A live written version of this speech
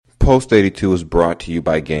Post 82 is brought to you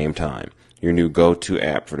by Game Time, your new go-to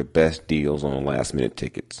app for the best deals on last-minute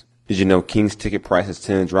tickets. Did you know Kings ticket prices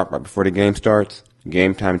tend to drop right before the game starts?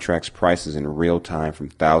 Game Time tracks prices in real time from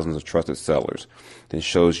thousands of trusted sellers, then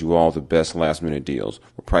shows you all the best last-minute deals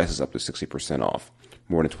with prices up to 60% off.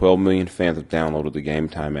 More than 12 million fans have downloaded the Game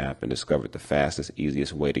Time app and discovered the fastest,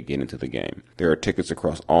 easiest way to get into the game. There are tickets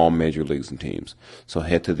across all major leagues and teams, so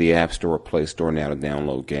head to the App Store or Play Store now to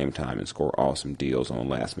download Game Time and score awesome deals on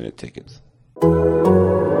last-minute tickets.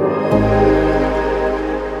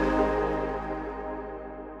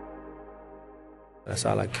 That's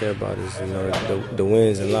all I care about is, the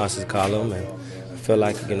wins and losses column, and I feel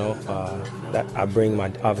like, that I bring my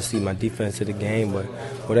defense to the game, but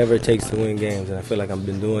whatever it takes to win games, and I feel like I've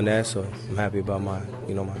been doing that, so I'm happy about my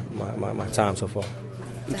time so far.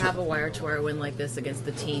 To have a wire-to-wire win like this against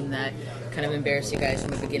the team that kind of embarrassed you guys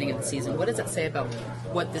from the beginning of the season, what does that say about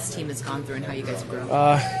what this team has gone through and how you guys have grown?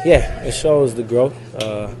 It shows the growth.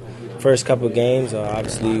 First couple of games,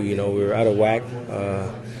 obviously, we were out of whack,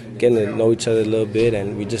 getting to know each other a little bit,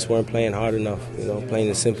 and we just weren't playing hard enough, plain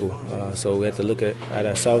and simple. So we had to look at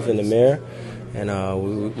ourselves in the mirror, and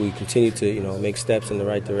we continue to, make steps in the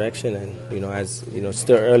right direction. And, as it's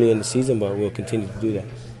still early in the season, but we'll continue to do that.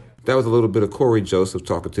 That was a little bit of Corey Joseph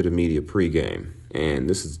talking to the media pregame. And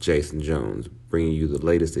this is Jason Jones bringing you the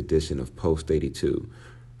latest edition of Post 82.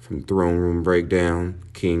 From Throne Room Breakdown,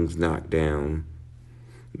 Kings knockdown,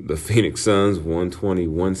 the Phoenix Suns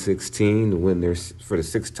 120-116 to win their for the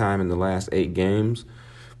sixth time in the last 8 games.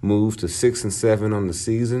 Moves to 6-7 on the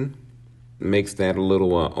season. Makes that a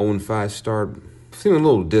little 0-5 start. Seeming a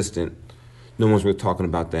little distant. No one's really talking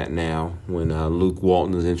about that now. When Luke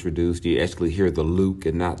Walton is introduced, you actually hear the Luke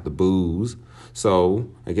and not the booze.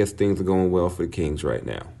 So I guess things are going well for the Kings right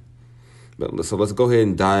now. So let's go ahead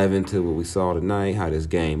and dive into what we saw tonight, how this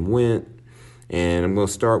game went. And I'm going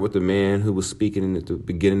to start with the man who was speaking at the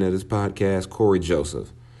beginning of this podcast, Corey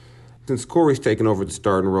Joseph. Since Corey's taken over the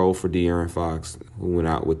starting role for De'Aaron Fox, who went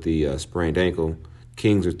out with the sprained ankle,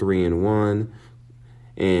 Kings are 3-1.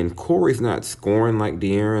 And Corey's not scoring like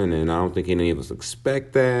De'Aaron, and I don't think any of us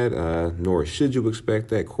expect that, nor should you expect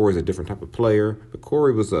that. Corey's a different type of player. But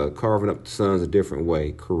Corey was carving up the Suns a different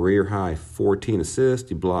way. Career-high 14 assists.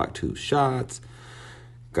 He blocked 2 shots.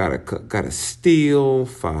 Got a steal,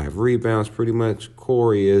 5 rebounds pretty much.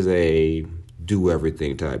 Corey is a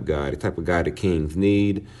do-everything type guy, the type of guy the Kings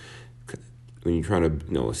need. When you're trying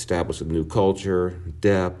to establish a new culture,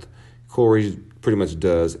 depth, Corey pretty much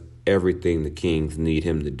does everything the Kings need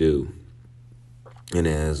him to do. And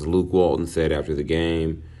as Luke Walton said after the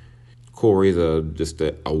game, Corey's just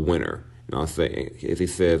a winner. And I'll say, as he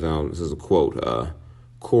says, this is a quote,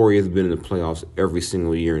 Corey has been in the playoffs every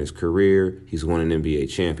single year in his career. He's won an NBA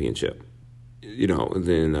championship.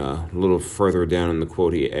 Then a little further down in the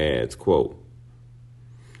quote, he adds, quote,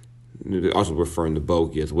 also referring to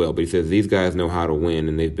Bogey as well, but he says, these guys know how to win,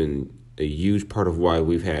 and they've been a huge part of why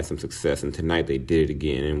we've had some success, and tonight they did it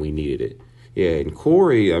again, and we needed it. Yeah, and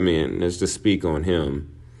Corey, let's just speak on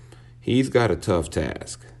him. He's got a tough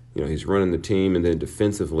task. He's running the team, and then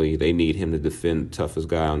defensively, they need him to defend the toughest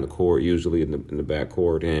guy on the court, usually in the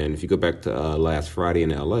backcourt. And if you go back to last Friday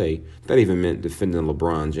in L.A., that even meant defending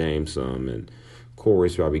LeBron James some. And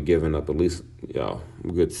Corey's probably giving up at least a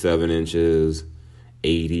good 7 inches,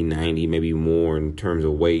 80, 90, maybe more in terms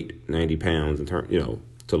of weight, 90 pounds to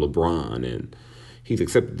LeBron. And he's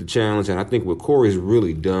accepted the challenge. And I think what Corey's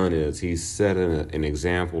really done is he's set an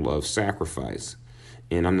example of sacrifice.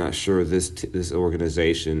 And I'm not sure this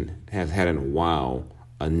organization has had in a while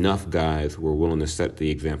enough guys who are willing to set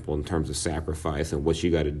the example in terms of sacrifice and what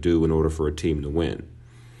you got to do in order for a team to win.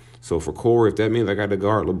 So for Corey, if that means I got to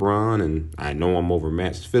guard LeBron, and I know I'm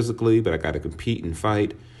overmatched physically, but I got to compete and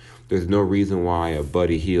fight, there's no reason why a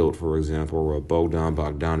Buddy Hield, for example, or a Bogdan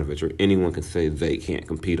Bogdanovic, or anyone can say they can't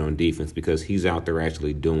compete on defense, because he's out there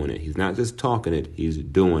actually doing it. He's not just talking it, he's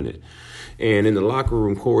doing it. And in the locker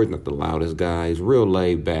room, Corey's not the loudest guy. He's real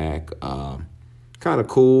laid back, kind of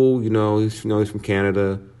cool. He's from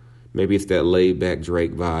Canada. Maybe it's that laid back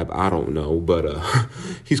Drake vibe. I don't know, but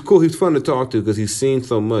he's cool. He's fun to talk to because he's seen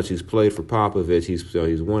so much. He's played for Popovich.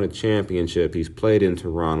 He's won a championship. He's played in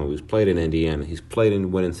Toronto. He's played in Indiana. He's played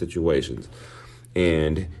in winning situations,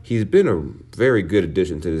 and he's been a very good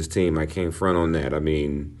addition to this team. I can't front on that.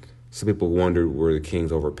 Some people wondered, were the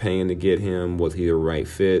Kings overpaying to get him? Was he the right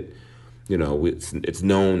fit? It's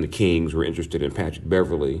known the Kings were interested in Patrick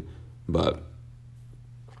Beverley, but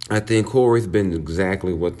I think Corey's been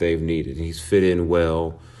exactly what they've needed. He's fit in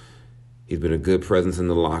well. He's been a good presence in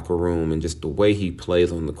the locker room and just the way he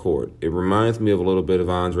plays on the court. It reminds me of a little bit of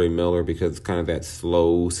Andre Miller because it's kind of that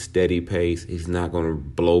slow, steady pace. He's not going to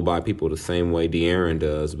blow by people the same way De'Aaron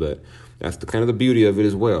does, but that's the kind of the beauty of it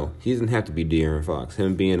as well. He doesn't have to be De'Aaron Fox.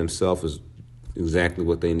 Him being himself is exactly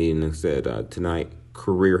what they need. And instead, tonight,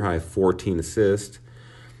 career-high 14 assists,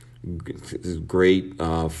 great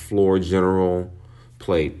floor general,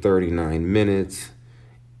 played 39 minutes.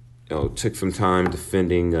 Took some time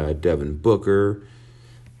defending Devin Booker.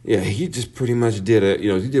 Yeah, he just pretty much did it.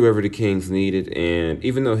 He did whatever the Kings needed, and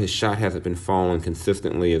even though his shot hasn't been falling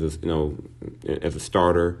consistently as a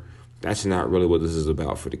starter, that's not really what this is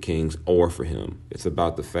about for the Kings or for him. It's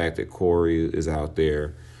about the fact that Corey is out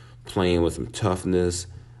there playing with some toughness,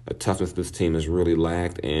 a toughness this team has really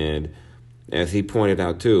lacked, and as he pointed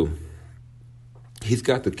out too, he's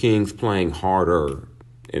got the Kings playing harder.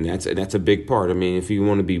 And that's a big part. I mean, if you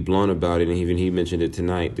want to be blunt about it, and even he mentioned it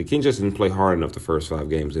tonight, the Kings just didn't play hard enough the first 5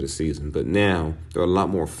 games of the season. But now they're a lot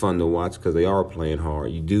more fun to watch because they are playing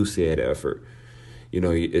hard. You do see that effort.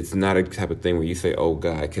 It's not a type of thing where you say, oh,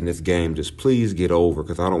 God, can this game just please get over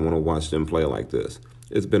because I don't want to watch them play like this.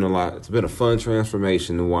 It's been a fun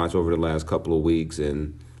transformation to watch over the last couple of weeks,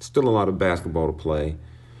 and still a lot of basketball to play.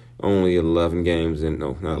 Only 11 games,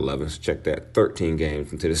 not 11, check that, 13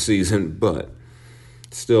 games into the season, but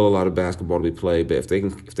still a lot of basketball to be played. But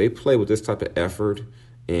if they play with this type of effort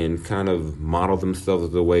and kind of model themselves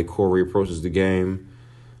the way Corey approaches the game,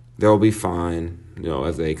 they'll be fine,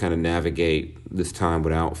 as they kind of navigate this time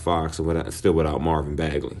without Fox and still without Marvin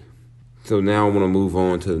Bagley. So now I want to move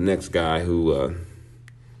on to the next guy who,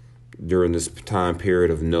 during this time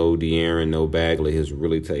period of no De'Aaron, no Bagley, has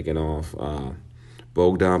really taken off.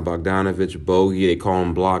 Bogdan Bogdanovic, Bogey, they call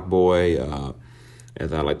him Block Boy.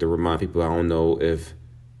 As I like to remind people, I don't know if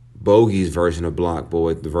Bogey's version of Block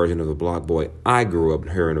Boy, the version of the Block Boy I grew up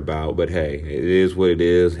hearing about, but hey, it is what it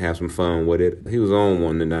is. Have some fun with it. He was on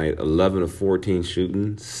one tonight, 11 of 14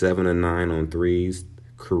 shooting, 7 of 9 on threes,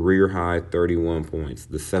 career high 31 points.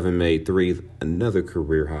 The 7 made threes, another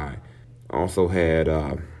career high. Also had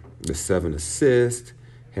the 7 assists,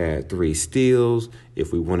 had 3 steals.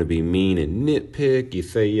 If we want to be mean and nitpick, you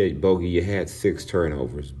say, yeah, Bogey, you had 6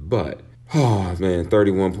 turnovers, but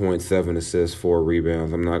 31.7 assists, 4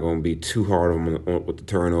 rebounds. I'm not going to be too hard on with the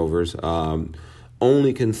turnovers.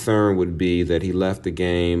 Only concern would be that he left the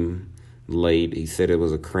game late. He said it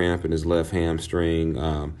was a cramp in his left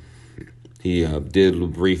hamstring. He did a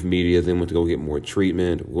brief media, then went to go get more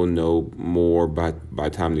treatment. We'll know more by the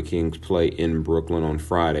time the Kings play in Brooklyn on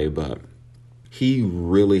Friday. But he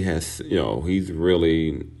really has, he's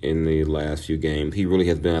really, in the last few games, he really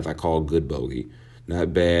has been, as I call, good Bogey.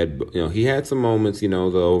 Not bad, but, he had some moments, the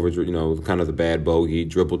kind of the bad Bogey,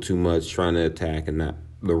 dribbled too much, trying to attack and not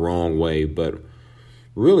the wrong way. But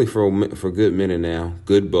really, for a good minute now,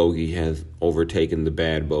 good Bogey has overtaken the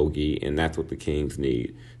bad Bogey, and that's what the Kings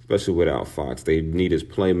need, especially without Fox. They need his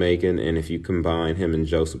playmaking, and if you combine him and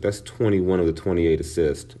Joseph, that's 21 of the 28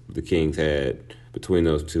 assists the Kings had between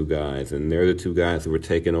those two guys. And they're the two guys who were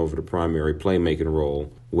taking over the primary playmaking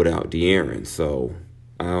role without De'Aaron. So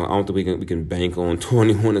I don't think we can bank on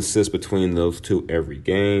 21 assists between those two every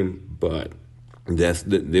game, but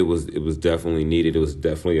it was definitely needed. It was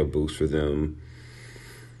definitely a boost for them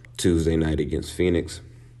Tuesday night against Phoenix.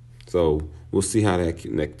 So we'll see how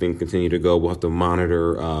that thing continue to go. We'll have to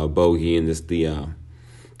monitor Bogey and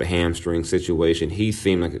the hamstring situation. He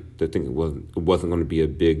seemed like I think it wasn't going to be a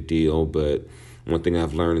big deal, but one thing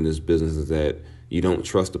I've learned in this business is that you don't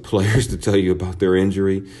trust the players to tell you about their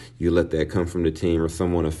injury. You let that come from the team or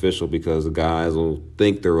someone official, because the guys will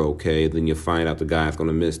think they're okay. Then you find out the guy's going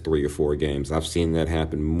to miss 3 or 4 games. I've seen that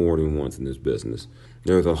happen more than once in this business.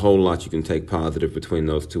 There's a whole lot you can take positive between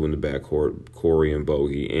those two in the backcourt, Corey and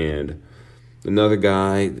Bogey. And another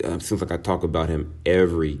guy, seems like I talk about him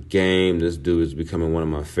every game. This dude is becoming one of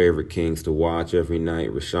my favorite Kings to watch every night,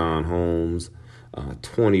 Richaun Holmes.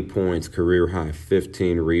 20 points, career high,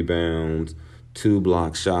 15 rebounds, 2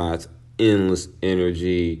 block shots, endless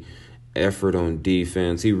energy, effort on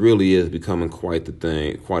defense. He really is becoming quite the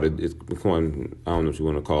thing. It's becoming, I don't know what you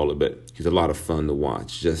want to call it, but he's a lot of fun to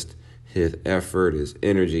watch. Just his effort, his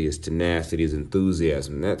energy, his tenacity, his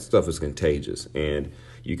enthusiasm, that stuff is contagious. And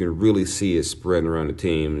you can really see it spreading around the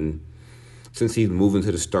team. And since he's moving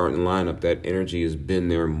to the starting lineup, that energy has been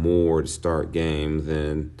there more to start games.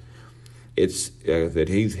 And it's that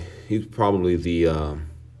he's probably the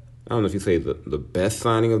I don't know if you say the best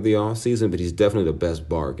signing of the offseason, but he's definitely the best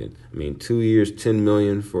bargain. I mean, 2 years, $10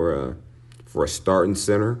 million for a starting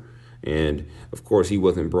center. And, of course, he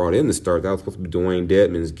wasn't brought in to start. That was supposed to be Dwayne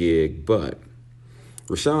Dedmon's gig. But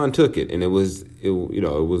Rashawn took it, and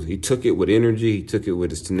he took it with energy, he took it with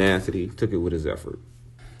his tenacity, he took it with his effort.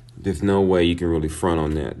 There's no way you can really front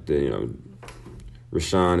on that.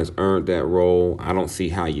 Rashawn has earned that role. I don't see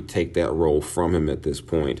how you take that role from him at this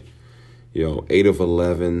point. 8 of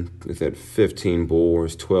 11 is at 15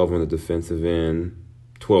 boards, 12 on the defensive end,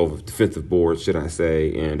 12 defensive boards, should I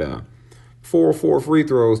say, and 4 free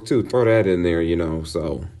throws, too. Throw that in there,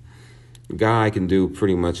 so the guy can do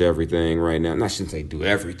pretty much everything right now. And I shouldn't say do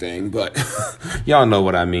everything, but y'all know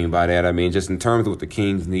what I mean by that. I mean, just in terms of what the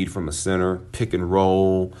Kings need from a center, pick and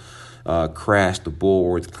roll, crash the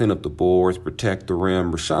boards, clean up the boards, protect the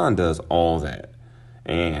rim. Rashawn does all that.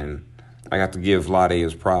 And I got to give Vlade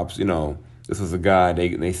his props. This was a guy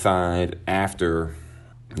they signed after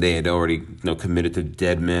they had already committed to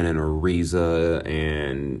Dedmon and Ariza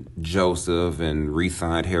and Joseph and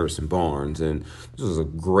re-signed Harrison Barnes. And this was a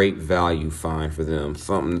great value find for them,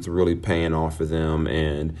 something that's really paying off for them.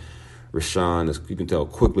 And Rashawn, as you can tell,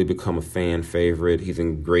 quickly become a fan favorite. He's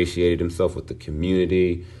ingratiated himself with the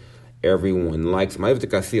community. Everyone likes him. I saw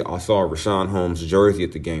Rashawn Holmes' jersey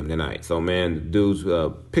at the game tonight. So, man, the dude's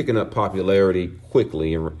picking up popularity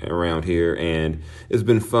quickly around here, and it's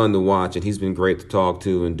been fun to watch, and he's been great to talk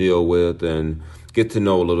to and deal with and get to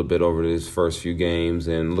know a little bit over his first few games,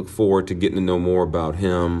 and look forward to getting to know more about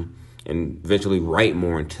him and eventually write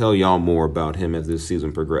more and tell y'all more about him as this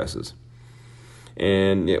season progresses.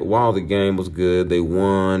 And while the game was good, they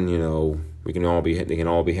won, they can all be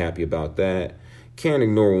happy about that. Can't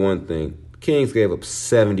ignore one thing. Kings gave up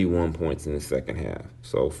 71 points in the second half.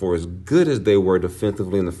 So for as good as they were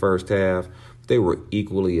defensively in the first half, they were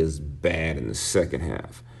equally as bad in the second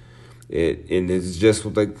half. It's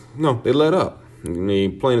just they let up. I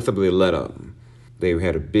mean, plain and simple, they let up. They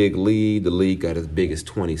had a big lead. The lead got as big as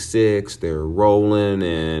 26. They were rolling,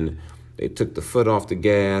 and they took the foot off the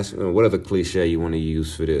gas. What other cliche you want to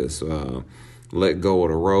use for this? Let go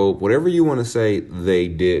of the rope. Whatever you want to say, they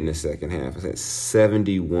did in the second half. I said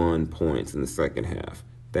 71 points in the second half.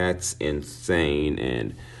 That's insane.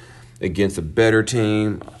 And against a better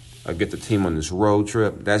team, against a team on this road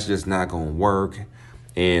trip, that's just not going to work.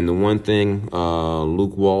 And the one thing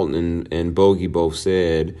Luke Walton and Bogey both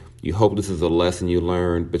said, you hope this is a lesson you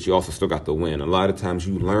learned, but you also still got the win. A lot of times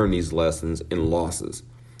you learn these lessons in losses.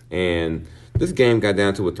 And this game got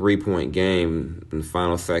down to a 3-point game in the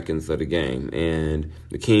final seconds of the game, and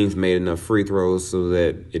the Kings made enough free throws so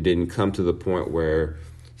that it didn't come to the point where,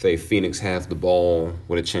 say, Phoenix has the ball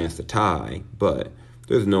with a chance to tie, but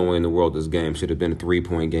there's no way in the world this game should have been a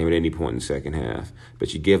 3-point game at any point in the second half.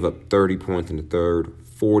 But you give up 30 points in the third,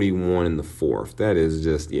 41 in the fourth. That is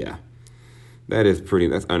just,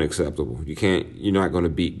 that's unacceptable. You're not going to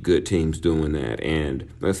beat good teams doing that. And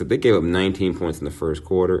like I said, they gave up 19 points in the first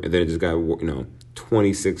quarter, and then it just got,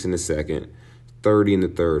 26 in the second, 30 in the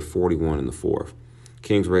third, 41 in the fourth.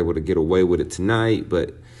 Kings were able to get away with it tonight,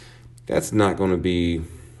 but that's not going to be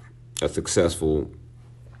a successful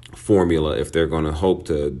formula if they're going to hope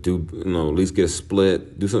to do, at least get a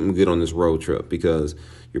split, do something good on this road trip, because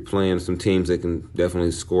you're playing some teams that can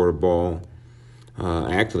definitely score the ball.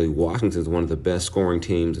 Actually, Washington's one of the best scoring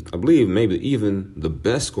teams. I believe maybe even the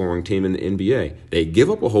best scoring team in the NBA. They give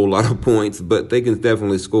up a whole lot of points, but they can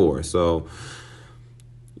definitely score. So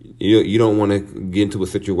you don't want to get into a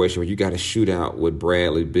situation where you got to shoot out with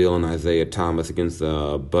Bradley Beal and Isaiah Thomas against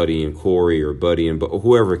Buddy and Corey or Buddy and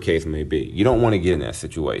whoever the case may be. You don't want to get in that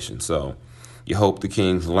situation. So you hope the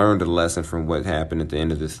Kings learned a lesson from what happened at the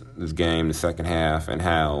end of this game, the second half, and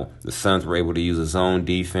how the Suns were able to use a zone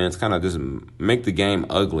defense, kind of just make the game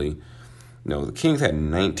ugly. The Kings had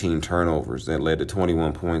 19 turnovers that led to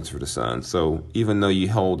 21 points for the Suns. So even though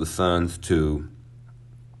you hold the Suns to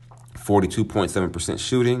 42.7%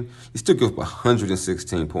 shooting, you still give up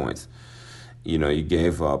 116 points. You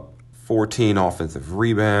gave up 14 offensive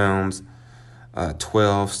rebounds,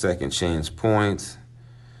 12 second chance points.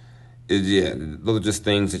 Those are just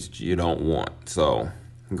things that you don't want. So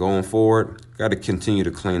going forward, got to continue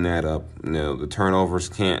to clean that up. The turnovers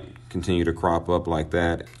can't continue to crop up like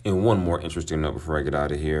that. And one more interesting note before I get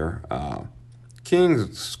out of here.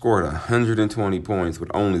 Kings scored 120 points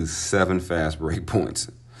with only 7 fast break points.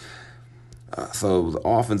 So the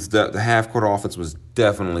offense, the half-court offense was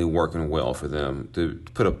definitely working well for them to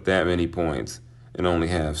put up that many points and only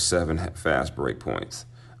have 7 fast break points.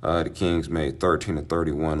 The Kings made 13 of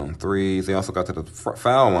 31 on threes. They also got to the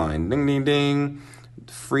foul line. Ding, ding, ding.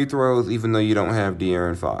 Free throws, even though you don't have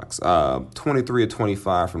De'Aaron Fox. 23 of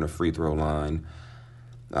 25 from the free throw line.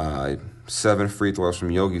 7 free throws from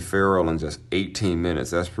Yogi Ferrell in just 18 minutes.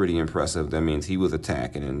 That's pretty impressive. That means he was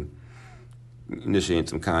attacking and initiating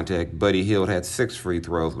some contact. Buddy Hield had 6 free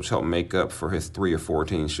throws, which helped make up for his 3 of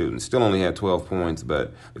 14 shooting. Still only had 12 points,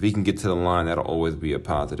 but if he can get to the line, that'll always be a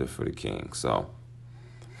positive for the Kings. So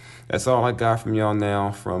that's all I got from y'all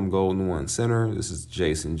now from Golden One Center. This is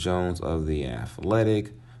Jason Jones of The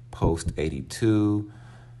Athletic, Post 82,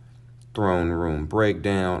 Throne Room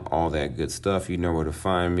Breakdown, all that good stuff. You know where to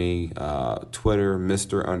find me. Twitter,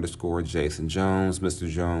 Mr._Jason Jones, Mr.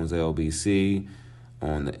 Jones LBC.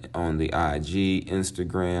 On the IG,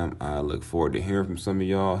 Instagram. I look forward to hearing from some of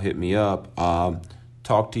y'all. Hit me up.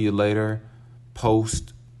 Talk to you later.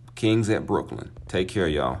 Post Kings at Brooklyn. Take care,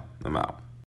 y'all. I'm out.